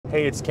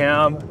Hey, it's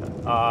Cam.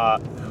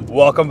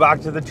 Welcome back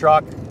to the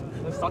truck.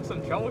 Let's talk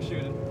some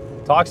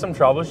troubleshooting. Talk some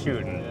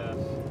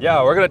troubleshooting.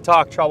 Yeah, we're gonna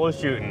talk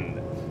troubleshooting.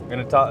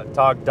 We're gonna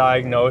talk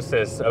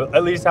diagnosis,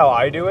 at least how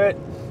I do it.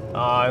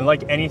 And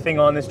like anything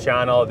on this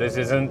channel, this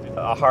isn't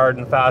a hard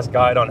and fast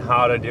guide on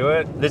how to do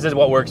it. This is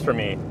what works for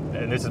me,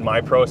 and this is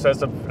my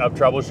process of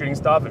troubleshooting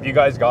stuff. If you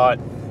guys got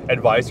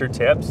advice or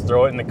tips,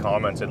 throw it in the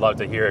comments. I'd love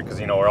to hear it, because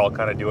you know we're all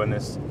kind of doing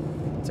this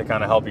to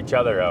kind of help each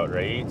other out,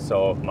 right?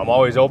 So I'm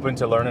always open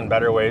to learning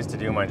better ways to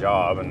do my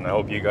job, and I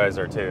hope you guys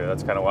are too.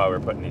 That's kind of why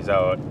we're putting these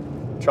out.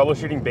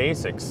 Troubleshooting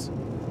basics.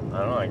 I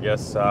don't know, I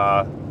guess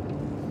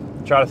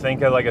try to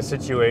think of like a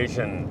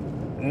situation.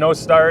 No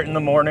start in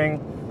the morning,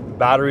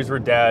 batteries were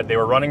dead. They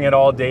were running it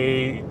all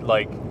day,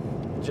 like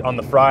on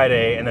the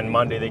Friday, and then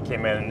Monday they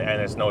came in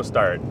and it's no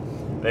start.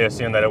 They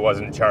assumed that it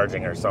wasn't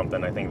charging or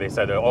something. I think they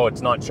said, oh,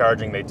 it's not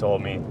charging, they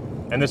told me.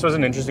 And this was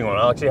an interesting one.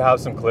 I'll actually have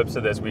some clips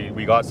of this.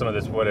 We got some of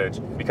this footage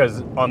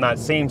because on that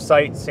same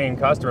site, same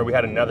customer, we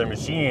had another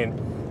machine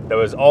that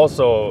was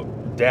also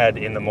dead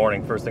in the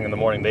morning, first thing in the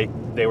morning.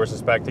 They were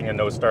suspecting a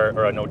no start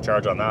or a no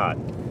charge on that.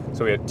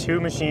 So we had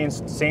two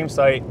machines, same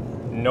site,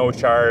 no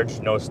charge,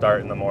 no start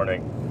in the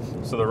morning.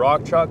 So the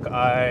rock truck,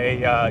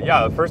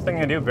 yeah, the first thing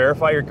I do,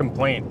 verify your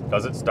complaint.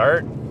 Does it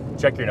start?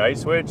 Check your night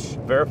switch,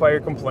 verify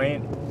your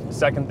complaint.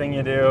 Second thing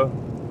you do,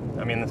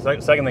 I mean, the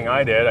second thing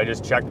I did, I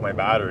just checked my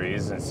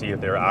batteries and see if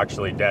they were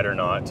actually dead or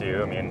not too.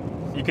 I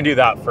mean, you can do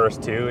that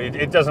first too.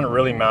 It doesn't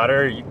really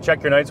matter. You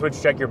check your night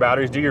switch, check your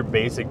batteries, do your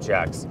basic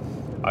checks.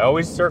 I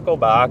always circle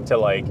back to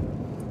like,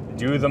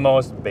 do the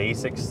most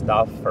basic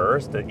stuff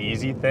first, the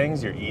easy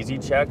things, your easy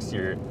checks,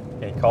 you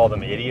call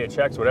them idiot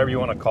checks, whatever you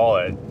want to call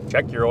it.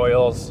 Check your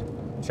oils,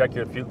 check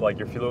your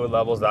fluid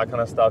levels, that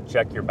kind of stuff.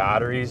 Check your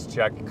batteries,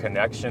 check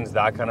connections,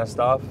 that kind of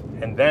stuff.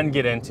 And then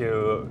get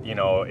into, you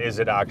know, is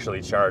it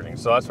actually charging?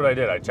 So that's what I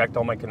did. I checked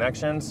all my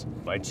connections.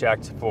 I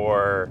checked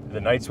for the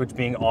night switch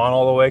being on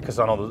all the way, because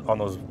on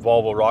those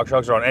Volvo rock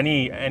trucks, or on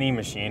any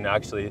machine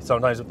actually,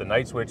 sometimes if the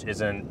night switch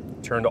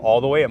isn't turned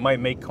all the way, it might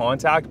make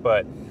contact,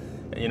 but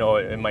you know,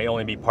 it might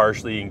only be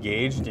partially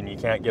engaged and you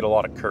can't get a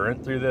lot of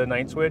current through the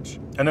night switch.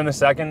 And then the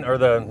second, or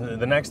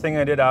the next thing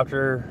I did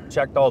after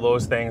checked all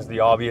those things, the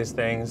obvious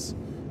things,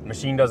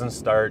 machine doesn't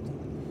start,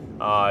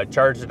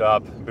 charged it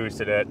up,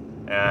 boosted it,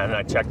 and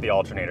I checked the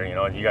alternator. You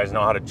know, you guys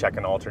know how to check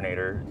an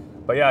alternator.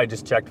 But yeah, I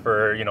just checked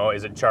for, you know,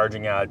 is it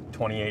charging at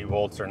 28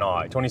 volts or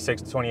not?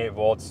 26 to 28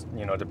 volts,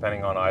 you know,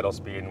 depending on idle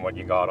speed and what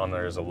you got on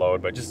there as a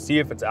load, but just see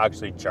if it's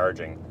actually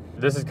charging.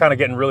 This is kind of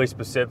getting really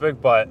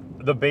specific, but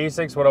the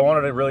basics, what I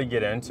wanted to really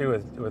get into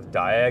with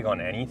diag on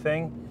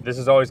anything, this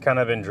has always kind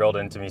of been drilled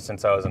into me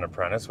since I was an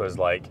apprentice, was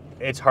like,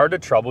 it's hard to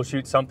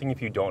troubleshoot something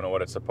if you don't know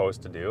what it's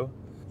supposed to do.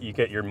 You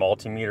get your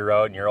multimeter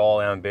out and you're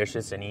all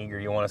ambitious and eager.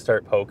 You want to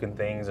start poking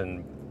things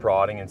and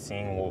prodding and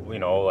seeing, you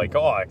know, like,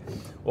 oh,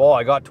 well,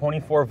 I got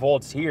 24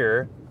 volts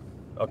here.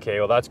 Okay,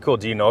 well, that's cool.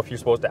 Do you know if you're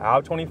supposed to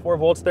have 24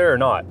 volts there or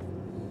not?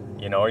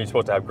 You know, are you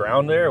supposed to have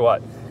ground there or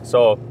what?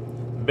 So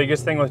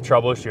biggest thing with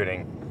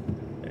troubleshooting,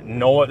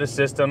 know what the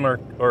system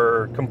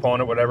or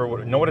component,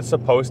 whatever, know what it's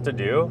supposed to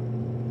do.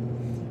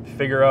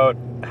 Figure out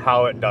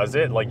how it does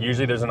it. Like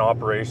usually there's an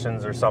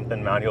operations or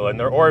something manual in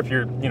there, or if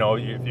you're, you know,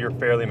 if you're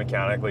fairly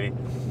mechanically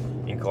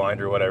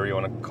inclined or whatever you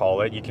want to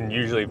call it, you can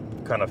usually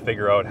kind of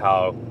figure out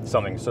how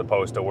something's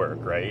supposed to work,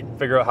 right?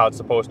 Figure out how it's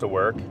supposed to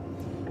work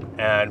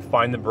and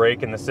find the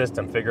break in the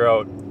system. Figure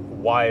out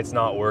why it's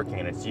not working,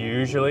 and it's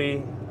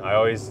usually, I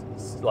always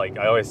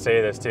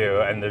say this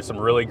too, and there's some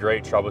really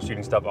great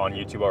troubleshooting stuff on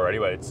YouTube already,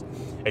 but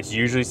it's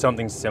usually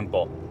something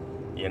simple.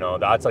 You know,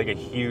 that's like a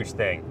huge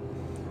thing.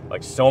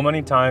 Like so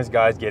many times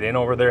guys get in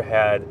over their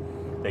head,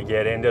 they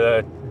get into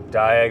the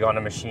diag on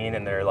a machine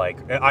and they're like,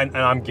 and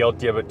I'm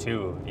guilty of it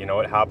too, you know,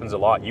 it happens a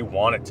lot. You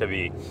want it to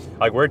be,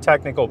 like, we're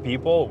technical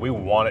people, we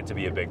want it to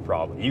be a big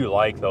problem. You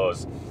like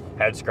those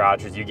head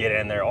scratchers, you get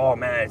in there, oh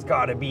man, it's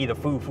gotta be the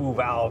foo-foo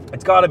valve.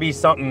 It's gotta be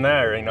something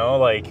there, you know,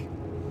 like,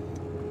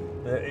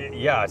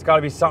 yeah, it's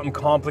gotta be something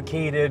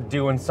complicated,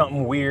 doing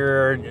something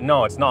weird.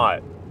 No, it's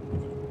not.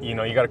 You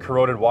know, you got a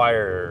corroded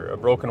wire, a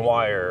broken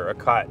wire, a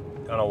cut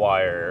on a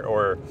wire,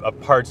 or a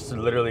part's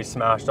literally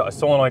smashed off, a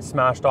solenoid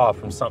smashed off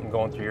from something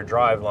going through your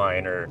drive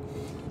line, or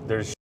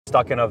there's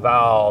stuck in a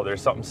valve,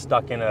 there's something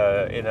stuck in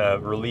a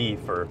relief,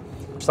 or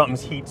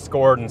something's heat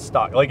scored and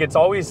stuck. Like, it's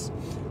always,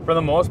 for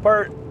the most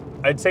part,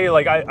 I'd say,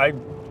 like, I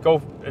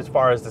go as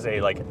far as to say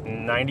like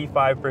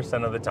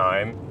 95% of the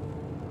time.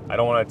 I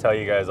don't want to tell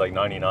you guys like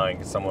 99,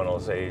 because someone will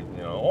say, you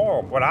know,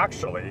 oh, but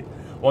actually,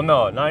 well,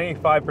 no,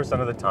 95%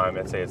 of the time,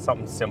 I'd say it's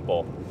something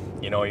simple.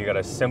 You know, you got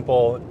a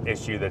simple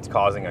issue that's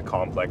causing a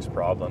complex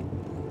problem.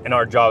 And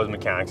our job as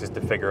mechanics is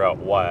to figure out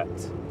what,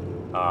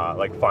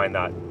 like find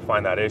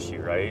that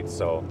issue, right?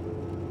 So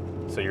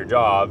your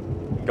job,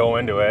 go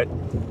into it.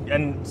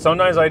 And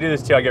sometimes I do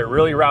this too. I get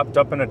really wrapped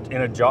up in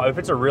a job. If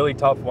it's a really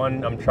tough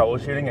one, I'm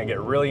troubleshooting, I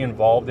get really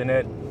involved in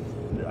it.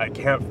 I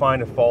can't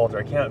find a fault, or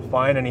I can't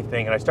find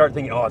anything, and I start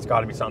thinking, oh, it's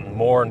got to be something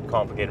more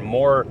complicated,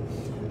 more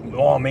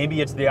oh,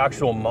 maybe it's the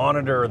actual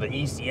monitor or the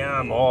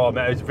ECM. Oh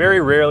man, it's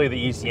very rarely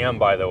the ECM,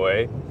 by the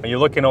way. When you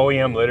look in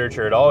OEM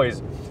literature,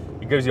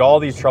 it gives you all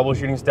these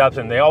troubleshooting steps,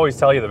 and they always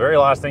tell you the very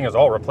last thing is,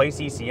 oh, replace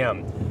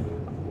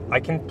ECM. I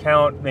can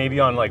count maybe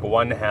on like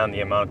one hand the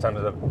amount of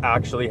times I've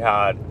actually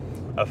had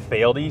a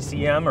failed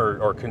ECM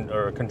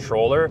or a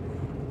controller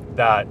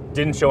that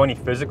didn't show any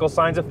physical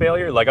signs of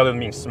failure, like other than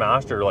being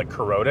smashed or like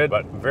corroded.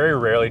 But very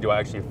rarely do I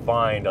actually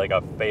find like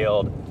a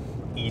failed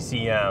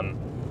ECM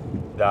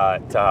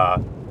that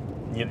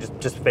you know,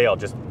 just failed,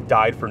 just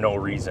died for no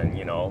reason.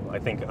 You know, I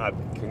think I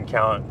can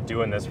count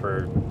doing this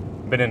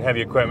been in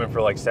heavy equipment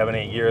for like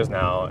 7-8 years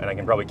now, and I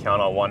can probably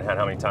count on one hand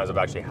how many times I've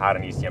actually had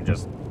an ECM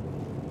just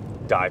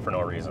die for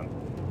no reason.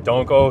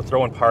 Don't go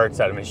throwing parts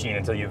at a machine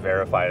until you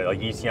verify it. Like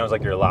ECM is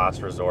like your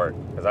last resort,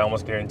 because I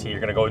almost guarantee you're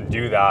gonna go and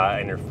do that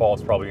and your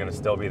fault's probably gonna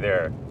still be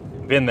there.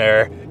 Been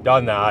there,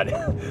 done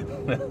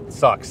that.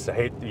 Sucks.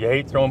 You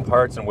hate throwing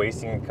parts and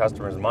wasting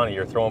customers' money.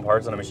 You're throwing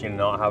parts on a machine and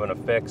not having a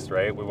fix,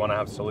 right? We want to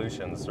have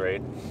solutions,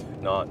 right?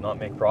 Not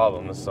make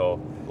problems.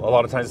 So a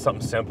lot of times it's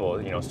something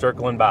simple, you know,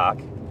 circling back,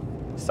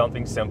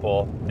 something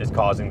simple is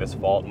causing this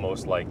fault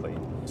most likely.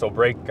 So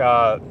break,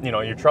 you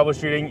know, your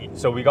troubleshooting.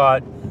 So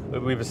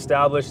we've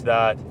established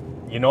that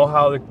you know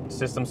how the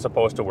system's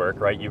supposed to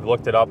work, right? You've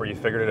looked it up or you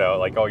figured it out.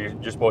 Like, oh,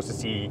 you're supposed to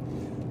see,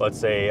 let's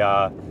say,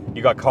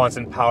 you got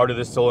constant power to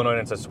this solenoid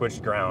and it's a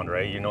switched ground,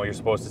 right? You know you're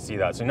supposed to see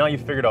that. So now you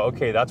figured out,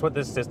 okay, that's what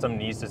this system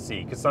needs to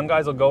see. Because some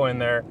guys will go in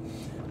there,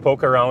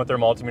 poke around with their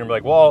multimeter and be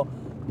like, well,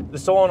 the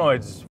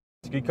solenoid's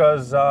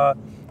because,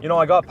 you know,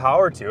 I got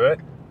power to it.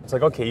 It's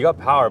like, okay, you got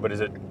power, but is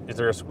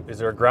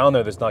there a ground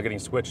there that's not getting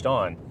switched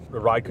on? A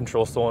ride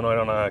control solenoid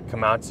on a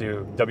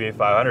Komatsu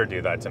WA500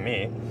 do that to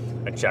me.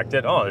 I checked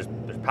it, oh,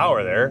 there's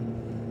power there.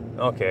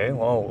 Okay,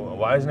 well,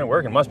 why isn't it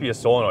working? It must be a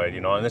solenoid,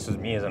 you know, and this is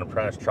me as an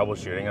apprentice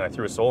troubleshooting, and I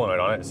threw a solenoid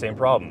on it, same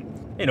problem.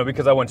 You know,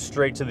 because I went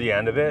straight to the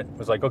end of it. It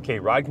was like, okay,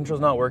 ride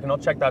control's not working, I'll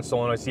check that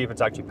solenoid, see if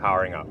it's actually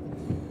powering up.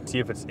 See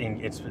if it's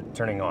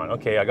turning on.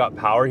 Okay, I got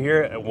power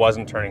here, it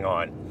wasn't turning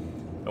on.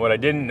 And what I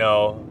didn't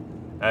know,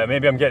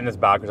 maybe I'm getting this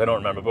backwards, I don't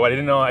remember, but what I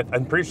didn't know,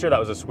 I'm pretty sure that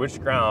was a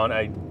switched ground,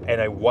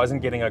 and I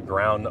wasn't getting a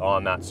ground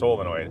on that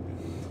solenoid.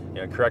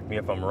 You know, correct me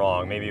if I'm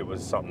wrong, maybe it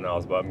was something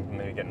else, but I'm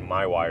maybe getting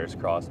my wires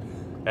crossed.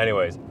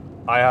 Anyways,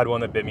 I had one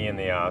that bit me in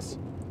the ass,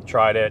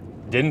 tried it,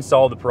 didn't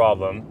solve the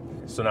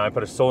problem, so now I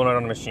put a solenoid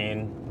on the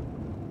machine.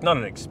 Not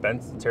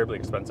an terribly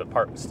expensive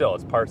part, still,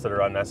 it's parts that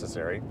are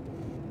unnecessary.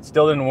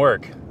 Still didn't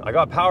work. I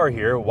got power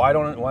here, why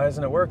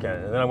isn't it working?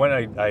 And then I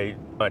went,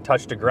 I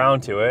touched a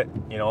ground to it,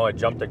 you know, I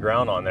jumped a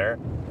ground on there.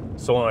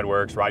 Solenoid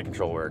works, ride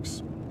control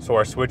works. So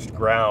our switched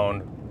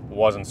ground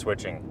wasn't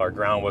switching, our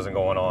ground wasn't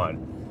going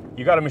on.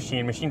 You got a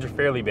machines are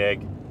fairly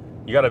big.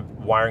 You got a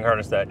wiring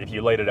harness that if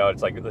you laid it out,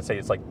 it's like, let's say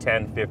it's like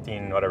 10,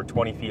 15, whatever,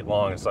 20 feet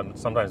long, and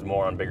sometimes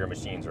more on bigger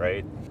machines,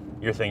 right?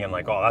 You're thinking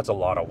like, oh, that's a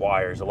lot of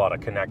wires, a lot of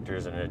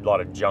connectors, and a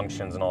lot of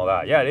junctions and all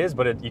that. Yeah, it is,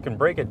 but you can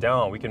break it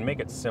down. We can make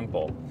it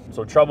simple.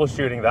 So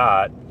troubleshooting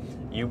that,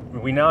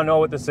 we now know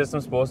what the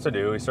system's supposed to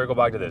do. We circle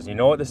back to this. You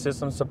know what the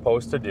system's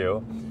supposed to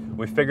do.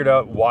 We figured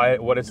out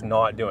what it's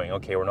not doing.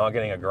 Okay, we're not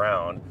getting a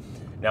ground.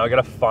 Now we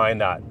gotta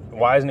find that.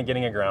 Why isn't it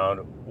getting a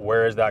ground?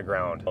 Where is that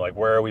ground? Like,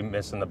 where are we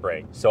missing the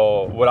break?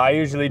 So what I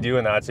usually do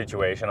in that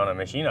situation on a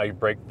machine, I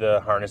break the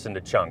harness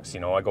into chunks.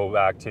 You know, I go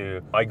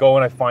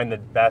and I find the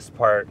best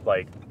part,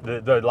 like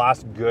the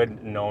last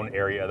good known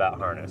area of that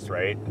harness,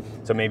 right?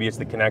 So maybe it's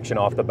the connection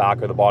off the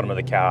back or the bottom of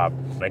the cab.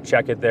 And I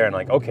check it there and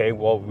like, okay,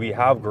 well, we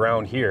have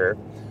ground here.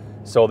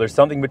 So there's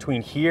something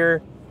between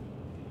here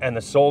and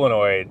the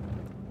solenoid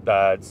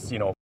that's, you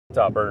know,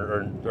 up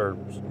or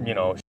you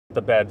know,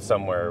 the bed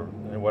somewhere,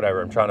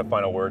 whatever. I'm trying to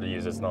find a word to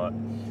use. It's not.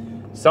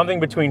 Something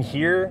between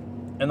here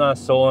and that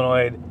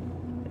solenoid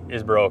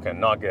is broken,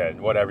 not good,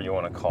 whatever you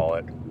want to call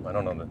it. I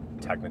don't know the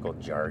technical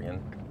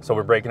jargon. So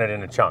we're breaking it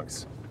into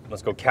chunks.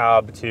 Let's go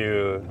cab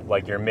to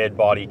like your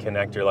mid-body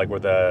connector, like where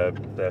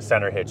the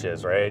center hitch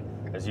is, right?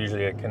 There's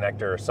usually a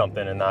connector or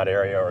something in that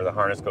area, or the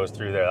harness goes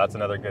through there. That's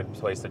another good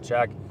place to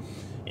check.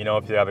 You know,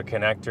 if you have a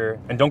connector,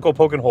 and don't go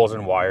poking holes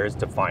in wires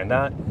to find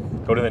that,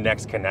 go to the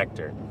next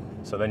connector.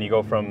 So then you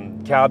go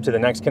from cab to the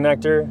next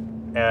connector,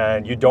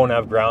 and you don't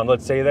have ground,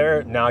 let's say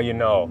there. Now you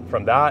know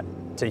from that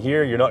to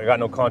here, you got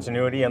no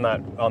continuity on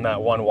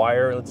that one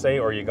wire, let's say,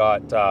 or you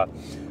got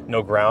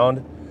no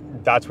ground.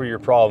 That's where your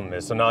problem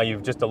is. So now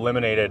you've just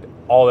eliminated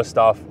all the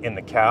stuff in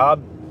the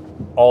cab,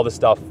 all the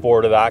stuff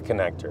forward of that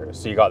connector.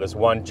 So you got this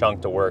one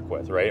chunk to work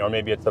with, right? Or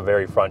maybe it's the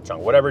very front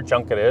chunk. Whatever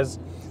chunk it is,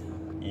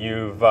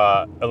 you've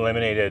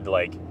eliminated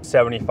like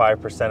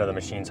 75% of the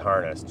machine's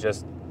harness,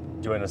 just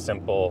doing a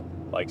simple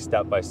like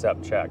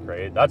step-by-step check,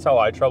 right? That's how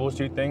I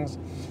troubleshoot things.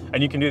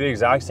 And you can do the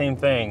exact same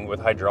thing with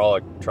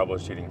hydraulic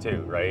troubleshooting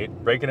too, right?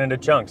 Break it into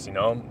chunks, you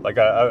know? Like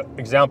a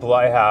example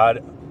I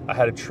had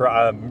a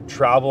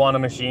travel on a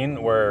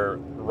machine where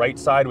right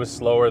side was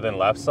slower than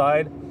left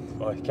side.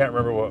 Well, I can't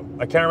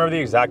remember the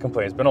exact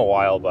complaint. It's been a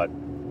while, but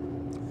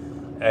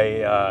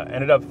I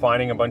ended up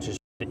finding a bunch of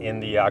shit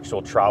in the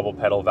actual travel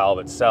pedal valve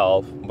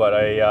itself. But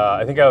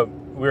I think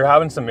we were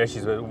having some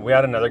issues. We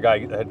had another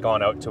guy that had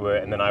gone out to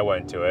it, and then I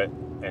went to it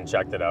and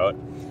checked it out.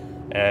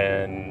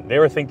 And they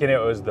were thinking it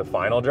was the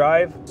final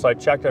drive. So I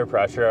checked our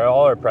pressure.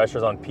 All our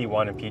pressures on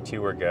P1 and P2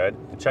 were good.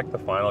 I checked the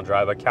final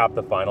drive. I capped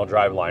the final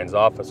drive lines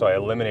off. So I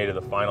eliminated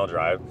the final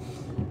drive.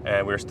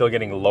 And we were still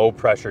getting low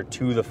pressure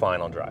to the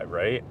final drive,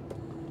 right?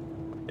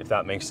 If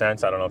that makes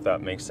sense. I don't know if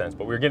that makes sense.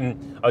 But I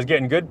was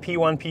getting good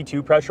P1,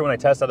 P2 pressure when I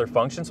test other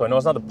functions. So I know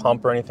it's not the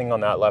pump or anything on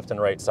that left and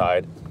right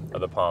side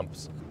of the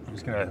pumps. I'm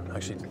just gonna,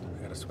 actually,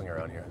 I gotta swing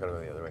around here. I gotta go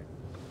the other way.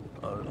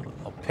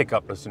 I'll pick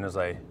up as soon as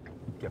I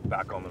get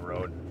back on the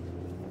road.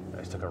 I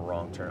just took a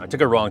wrong turn. I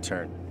took a wrong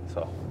turn,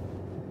 so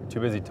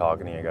too busy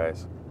talking to you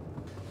guys.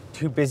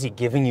 Too busy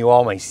giving you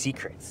all my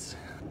secrets.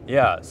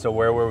 Yeah, so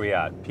where were we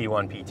at?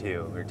 P1,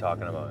 P2, we were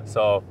talking about.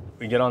 So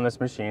we get on this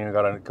machine, we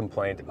got a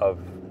complaint of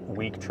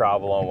weak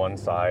travel on one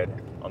side,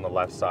 on the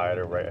left side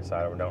or right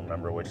side, I don't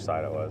remember which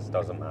side it was,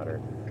 doesn't matter.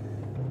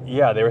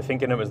 Yeah, they were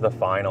thinking it was the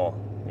final,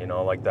 you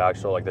know, like the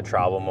actual, like the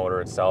travel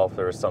motor itself,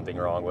 there was something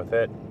wrong with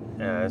it.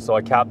 And so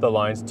I capped the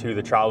lines to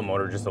the travel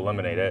motor, just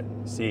eliminate it,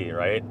 see,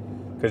 right?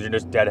 Because you're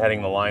just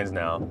deadheading the lines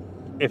now.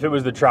 If it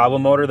was the travel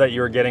motor that you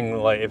were getting,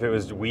 like if it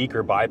was weak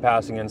or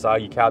bypassing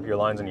inside, you cap your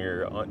lines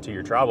to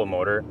your travel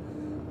motor.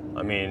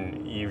 I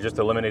mean, you've just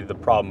eliminated the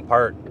problem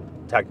part,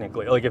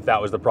 technically. Like if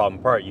that was the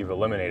problem part, you've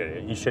eliminated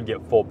it. You should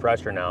get full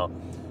pressure now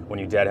when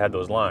you deadhead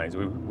those lines.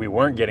 We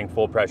weren't getting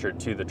full pressure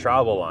to the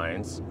travel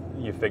lines.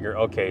 You figure,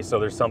 okay, so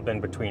there's something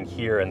between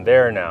here and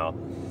there now.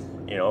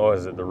 You know,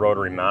 is it the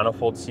rotary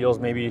manifold seals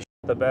maybe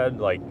the bed?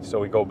 Like, so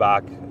we go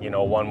back, you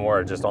know, one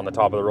more just on the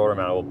top of the rotor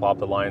manifold, we'll pop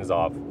the lines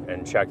off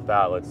and check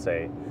that, let's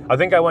say. I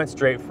think I went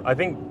straight,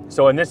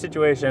 so in this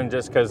situation,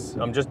 just because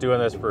I'm just doing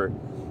this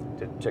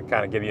to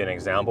kind of give you an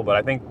example, but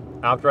I think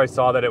after I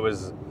saw that it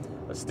was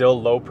still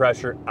low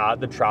pressure at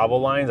the travel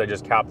lines, I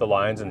just capped the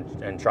lines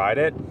and tried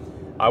it.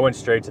 I went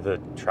straight to the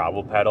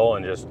travel pedal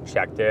and just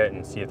checked it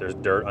and see if there's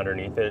dirt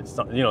underneath it,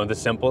 you know, the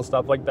simple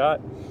stuff like that.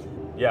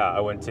 Yeah, I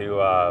went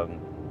to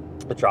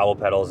the travel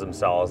pedals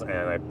themselves and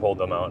I pulled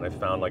them out and I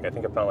found like, I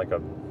think I found like I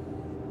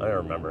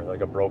don't remember,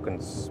 like a broken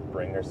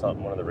spring or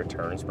something, one of the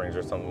return springs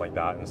or something like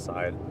that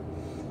inside.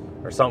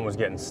 Or something was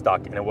getting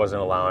stuck and it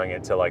wasn't allowing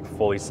it to like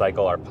fully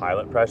cycle our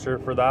pilot pressure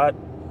for that.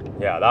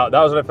 Yeah, that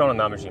was what I found on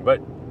that machine.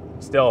 But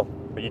still,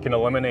 you can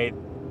eliminate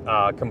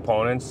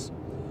components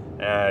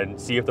and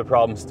see if the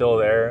problem's still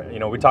there. You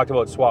know, we talked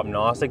about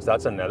swapnostics.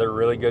 That's another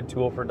really good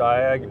tool for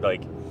diag.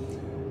 Like,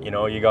 you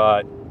know, you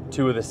got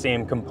two of the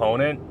same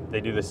component,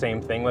 they do the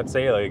same thing, let's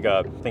say. Like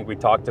I think we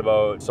talked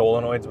about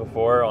solenoids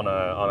before on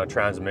a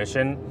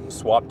transmission.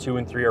 Swap 2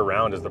 and 3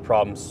 around. Does the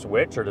problem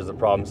switch or does the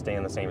problem stay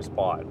in the same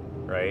spot,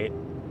 right?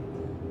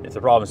 If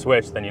the problem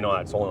switched, then you know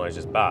that solenoid is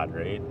just bad,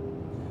 right?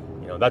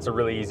 You know, that's a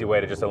really easy way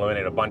to just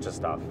eliminate a bunch of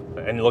stuff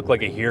and look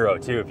like a hero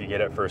too if you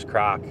get it first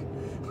crack.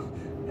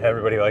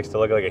 Everybody likes to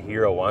look like a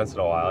hero once in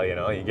a while, you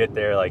know. You get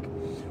there like,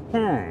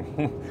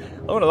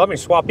 let me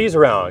swap these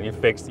around. You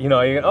fixed, you know,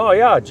 oh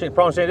yeah,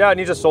 problem changed. Yeah, it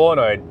needs a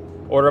solenoid.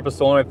 Order up a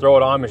solenoid, throw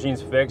it on,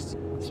 machine's fixed.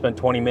 Spend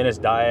 20 minutes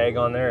diag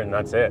on there and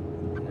that's it,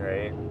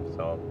 right?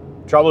 So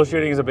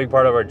troubleshooting is a big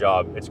part of our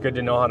job. It's good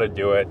to know how to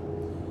do it.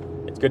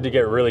 It's good to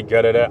get really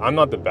good at it. I'm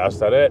not the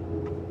best at it.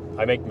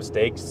 I make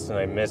mistakes and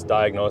I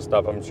misdiagnose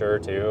stuff, I'm sure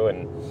too.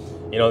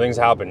 And you know, things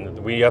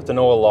happen. We have to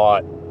know a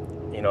lot.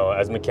 You know,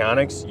 as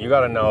mechanics, you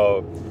gotta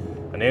know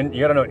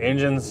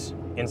engines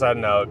inside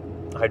and out,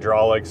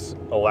 hydraulics,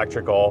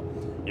 electrical.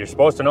 You're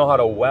supposed to know how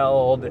to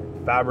weld,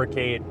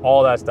 fabricate,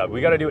 all that stuff.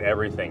 We got to do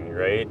everything,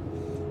 right?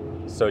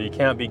 So you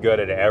can't be good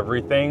at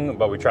everything,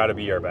 but we try to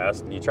be our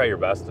best. You try your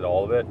best at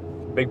all of it.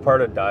 Big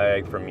part of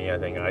diag for me, I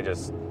think,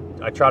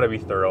 I try to be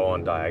thorough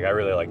on diag. I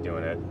really like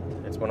doing it.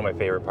 It's one of my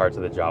favorite parts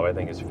of the job, I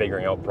think, is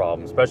figuring out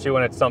problems, especially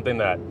when it's something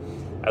that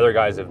other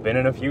guys have been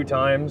in a few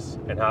times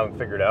and haven't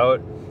figured out,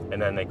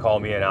 and then they call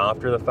me in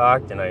after the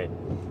fact and I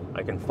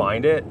can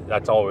find it.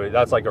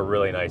 That's like a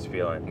really nice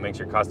feeling. It makes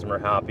your customer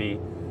happy.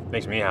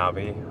 Makes me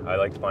happy. I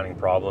like finding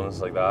problems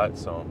like that.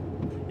 So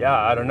yeah,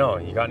 I don't know.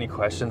 You got any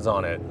questions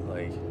on it?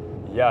 Like,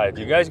 yeah, do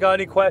you guys got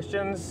any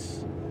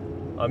questions?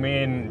 I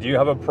mean, do you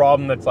have a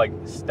problem that's like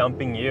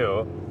stumping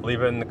you?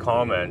 Leave it in the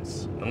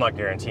comments. I'm not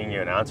guaranteeing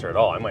you an answer at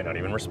all. I might not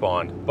even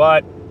respond,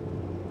 but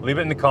leave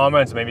it in the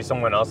comments. Maybe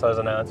someone else has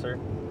an answer.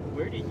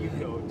 Where do you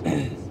go to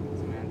get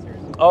some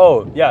answers?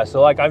 Oh yeah, so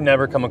like I've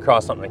never come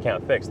across something I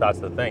can't fix. That's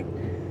the thing.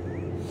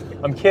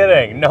 I'm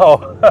kidding.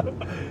 No,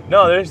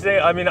 no.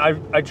 I mean,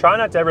 I try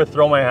not to ever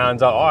throw my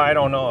hands up. Oh, I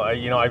don't know.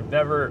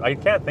 I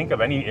can't think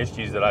of any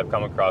issues that I've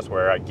come across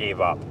where I gave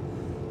up.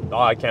 Oh,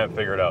 I can't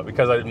figure it out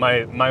because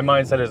my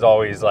mindset is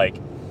always like,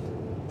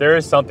 there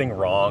is something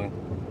wrong.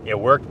 It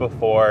worked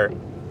before.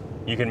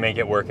 You can make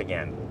it work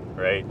again,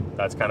 right?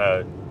 That's kind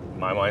of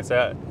my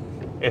mindset.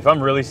 If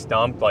I'm really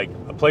stumped, like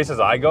places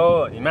I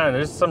go, man,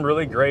 there's some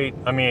really great.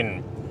 I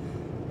mean,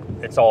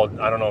 it's all.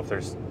 I don't know if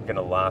there's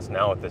gonna last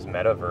now with this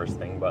metaverse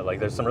thing, but like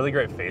there's some really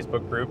great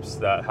Facebook groups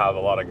that have a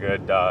lot of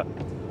good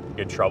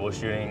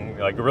troubleshooting,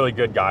 like really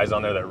good guys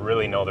on there that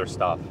really know their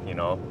stuff, you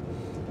know.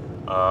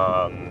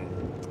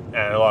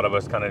 And a lot of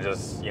us kind of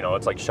just, you know,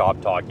 it's like shop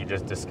talk. You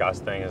just discuss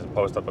things,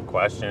 post up a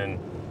question.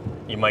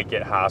 You might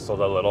get hassled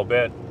a little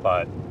bit,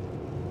 but,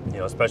 you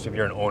know, especially if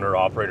you're an owner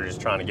operator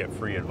just trying to get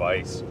free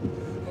advice.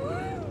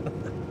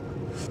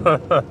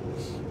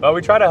 Well,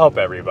 we try to help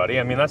everybody.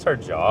 I mean, that's our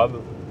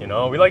job. You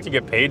know, we like to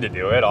get paid to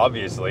do it,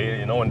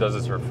 obviously. No one does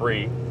this for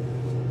free,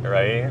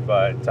 right?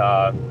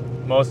 But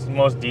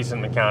most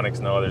decent mechanics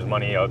know there's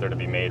money out there to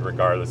be made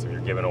regardless if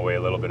you're giving away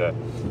a little bit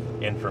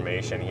of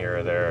information here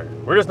or there.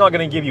 We're just not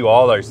going to give you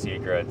all our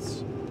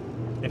secrets.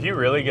 If you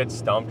really get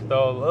stumped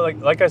though,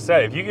 like I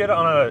said, if you get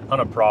on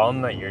a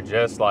problem that you're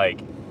just like,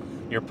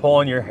 you're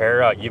pulling your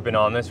hair out, you've been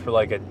on this for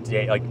like a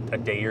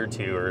day or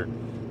two, or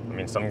I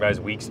mean some guys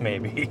weeks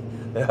maybe,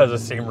 that has the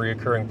same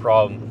reoccurring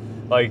problem.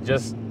 Like,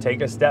 just take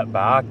a step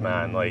back,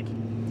 man. Like,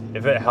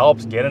 if it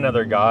helps, get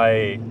another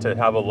guy to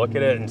have a look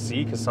at it and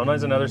see, because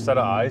sometimes another set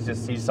of eyes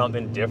just sees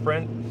something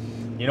different.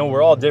 You know,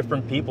 we're all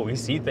different people. We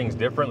see things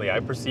differently. I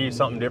perceive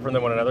something different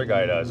than what another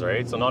guy does,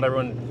 right? So not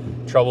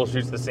everyone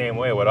troubleshoots the same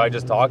way. What I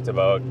just talked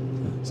about,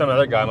 some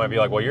other guy might be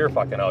like, well, you're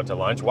fucking out to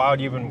lunch. Why would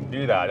you even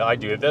do that? I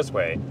do it this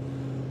way.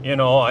 You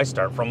know, I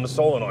start from the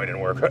solenoid and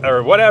work,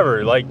 or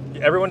whatever. Like,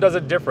 everyone does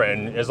it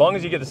different. And as long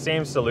as you get the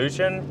same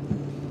solution,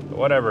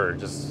 whatever,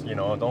 just, you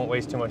know, don't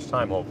waste too much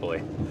time,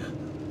 hopefully.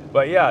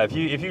 But yeah, if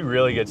you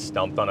really get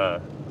stumped on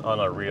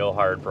a real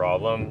hard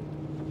problem,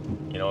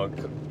 you know,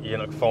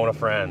 phone a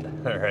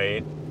friend,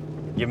 right?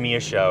 Give me a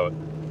shout.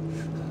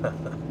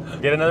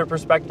 Get another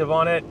perspective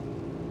on it,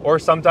 or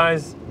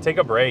sometimes take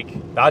a break.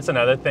 That's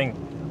another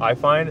thing I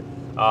find.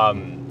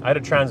 I had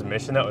a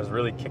transmission that was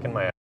really kicking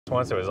my ass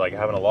once. It was like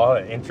having a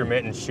lot of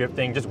intermittent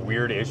shifting, just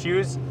weird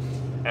issues.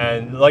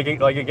 And like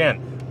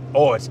again,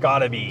 oh, it's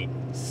gotta be,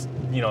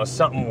 you know,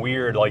 something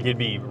weird. Like, it'd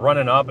be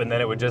running up and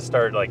then it would just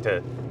start like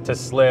to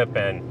slip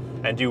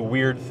and do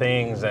weird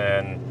things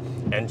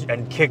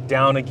and kick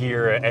down a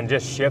gear and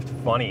just shift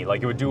funny.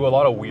 Like, it would do a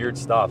lot of weird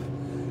stuff.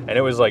 And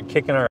it was like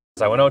kicking our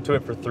ass. I went out to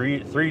it for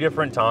three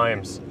different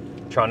times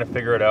trying to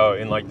figure it out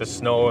in like the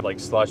snow, like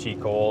slushy,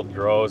 cold,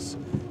 gross.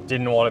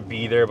 Didn't want to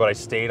be there, but I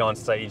stayed on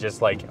site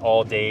just like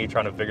all day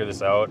trying to figure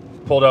this out.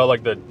 Pulled out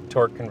like the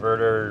torque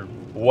converter,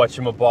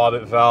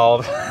 whatchamabobbit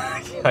valve.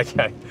 I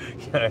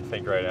can't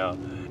think right now.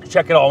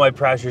 Checking all my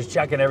pressures,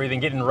 checking everything,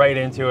 getting right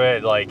into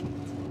it. Like,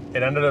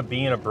 it ended up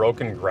being a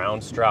broken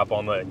ground strap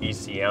on the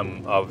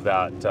ECM of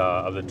that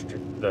of the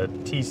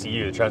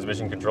TCU, the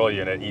transmission control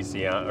unit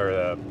ECM, or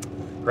the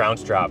ground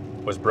strap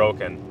was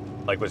broken,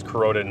 like was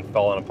corroded and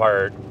falling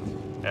apart.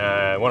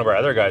 And one of our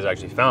other guys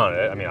actually found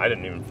it. I mean, I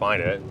didn't even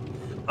find it.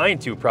 I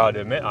ain't too proud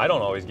to admit, I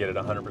don't always get it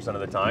 100% of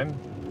the time,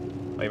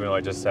 even though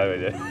I just said I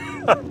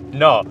did.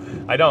 No,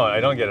 I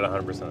don't get it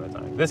 100% of the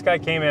time. This guy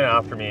came in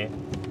after me.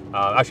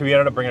 Actually, we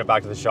ended up bringing it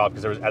back to the shop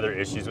because there was other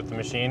issues with the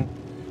machine.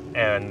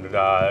 And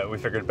we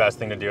figured the best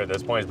thing to do at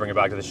this point is bring it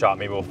back to the shop.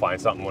 Maybe we'll find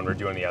something when we're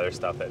doing the other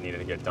stuff that needed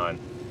to get done.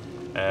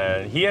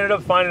 And he ended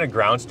up finding a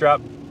ground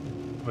strap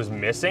was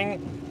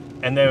missing.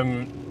 And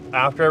then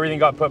after everything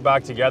got put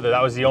back together,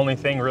 that was the only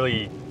thing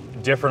really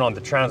different on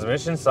the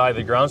transmission side,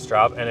 the ground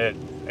strap, and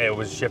it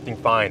was shifting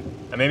fine.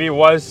 And maybe it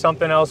was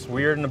something else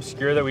weird and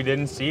obscure that we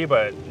didn't see,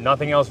 but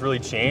nothing else really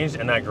changed,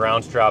 and that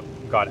ground strap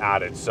got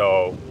added.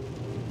 So,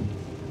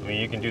 I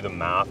mean, you can do the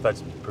math.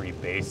 That's pretty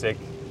basic.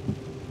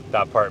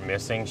 That part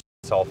missing,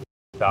 it's all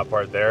that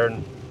part there,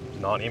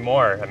 not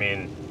anymore. I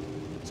mean,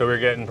 so we were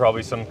getting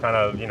probably some kind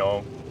of, you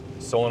know,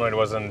 solenoid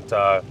wasn't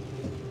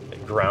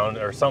ground,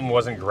 or something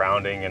wasn't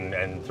grounding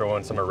and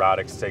throwing some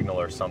erratic signal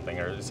or something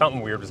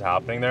weird was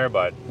happening there,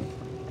 but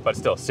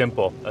still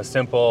a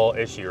simple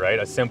issue, right?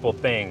 A simple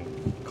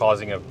thing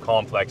causing a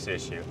complex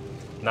issue.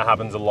 And that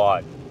happens a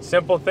lot.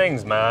 Simple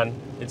things, man.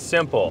 It's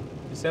simple.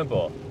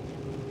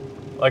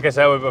 Like I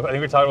said, I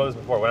think we talked about this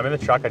before. When I'm in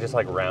the truck, I just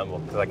like ramble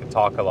because I can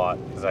talk a lot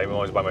because I'm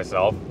always by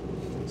myself.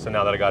 So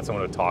now that I got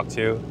someone to talk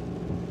to,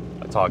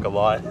 I talk a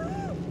lot.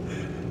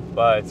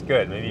 But it's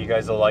good. Maybe you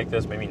guys will like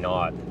this, maybe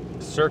not.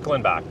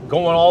 Circling back,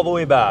 going all the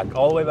way back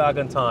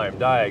on time.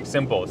 Diag,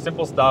 simple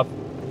stuff,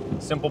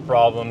 simple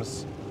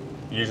problems.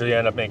 Usually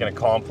end up making a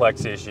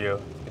complex issue.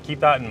 Keep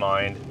that in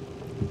mind.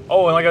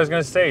 Oh, and like I was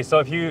gonna say, so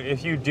if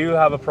you do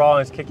have a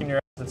problem, it's kicking your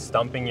ass, it's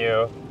stumping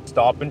you,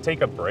 stop and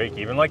take a break.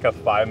 Even like a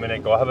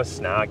 5-minute, go have a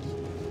snack.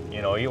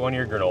 You know, eat one of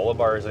your granola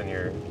bars in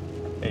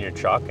your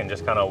truck and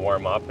just kind of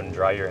warm up and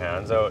dry your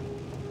hands out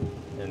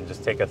and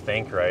just take a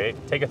think, right?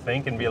 Take a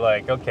think and be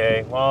like,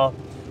 okay, well,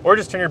 or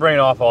just turn your brain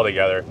off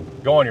altogether.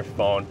 Go on your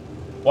phone,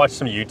 watch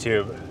some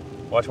YouTube,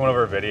 watch one of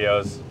our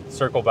videos,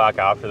 circle back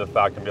after the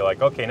fact and be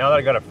like, okay, now that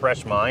I got a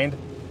fresh mind,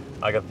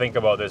 I can think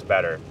about this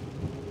better.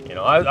 You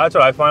know, that's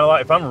what I find a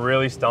lot. If I'm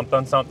really stumped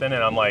on something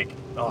and I'm like,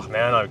 oh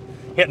man, I'm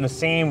hitting the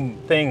same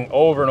thing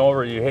over and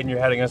over, you're hitting your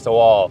head against the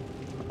wall.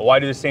 Well, why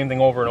do the same thing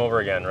over and over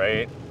again,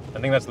 right? I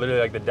think that's literally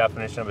like the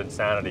definition of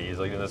insanity, is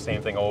like doing the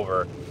same thing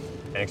over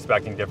and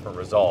expecting different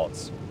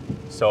results.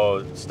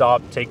 So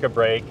stop, take a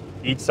break,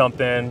 eat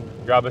something,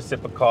 grab a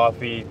sip of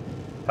coffee,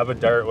 have a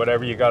dart,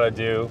 whatever you gotta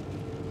do,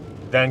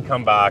 then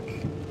come back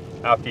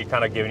after you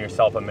kind of given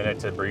yourself a minute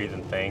to breathe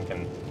and think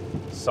and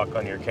suck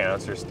on your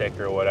cancer stick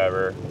or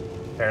whatever.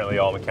 Apparently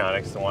all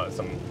mechanics want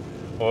some,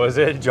 what was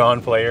it,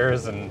 John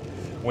Flayers and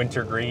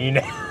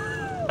wintergreen.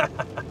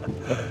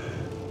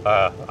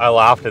 I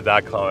laughed at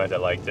that comment, I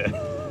liked it.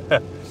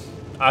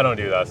 I don't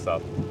do that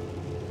stuff.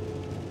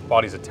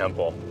 Body's a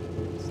temple.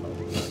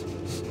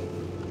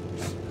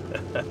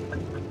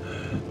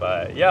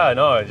 But yeah,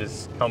 no,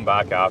 just come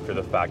back after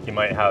the fact. You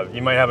might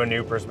have a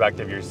new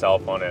perspective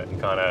yourself on it,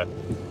 and kind of,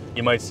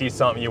 you might see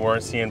something you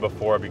weren't seeing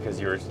before because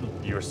you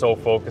were so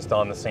focused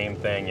on the same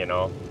thing, you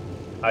know.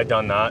 I've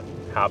done that,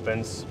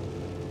 happens.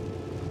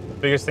 The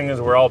biggest thing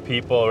is we're all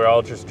people, we're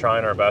all just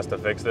trying our best to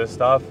fix this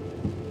stuff.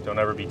 Don't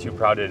ever be too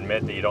proud to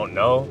admit that you don't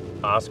know.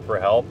 Ask for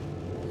help,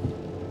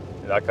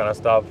 that kind of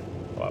stuff.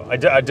 I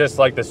just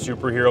like the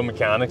superhero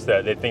mechanics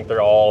that they think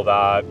they're all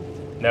that,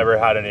 never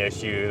had an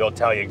issue. They'll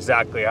tell you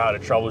exactly how to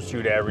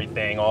troubleshoot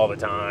everything all the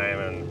time.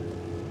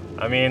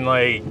 And I mean,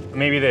 like,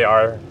 maybe they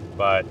are,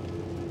 but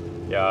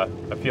yeah,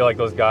 I feel like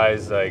those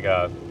guys, like,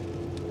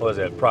 what is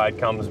it? Pride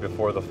comes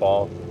before the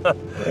fall.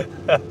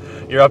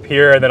 You're up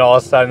here and then all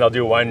of a sudden they'll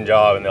do one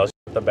job and they'll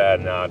shit the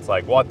bed. Now it's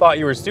like, well, I thought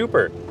you were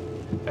super.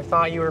 I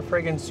thought you were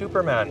friggin'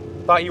 Superman.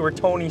 I thought you were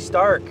Tony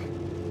Stark.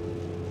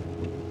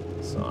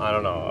 So I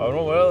don't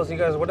know what else do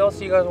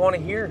you guys want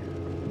to hear?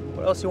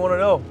 What else you want to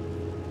know?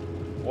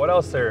 What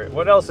else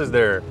is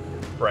there,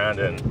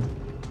 Brandon?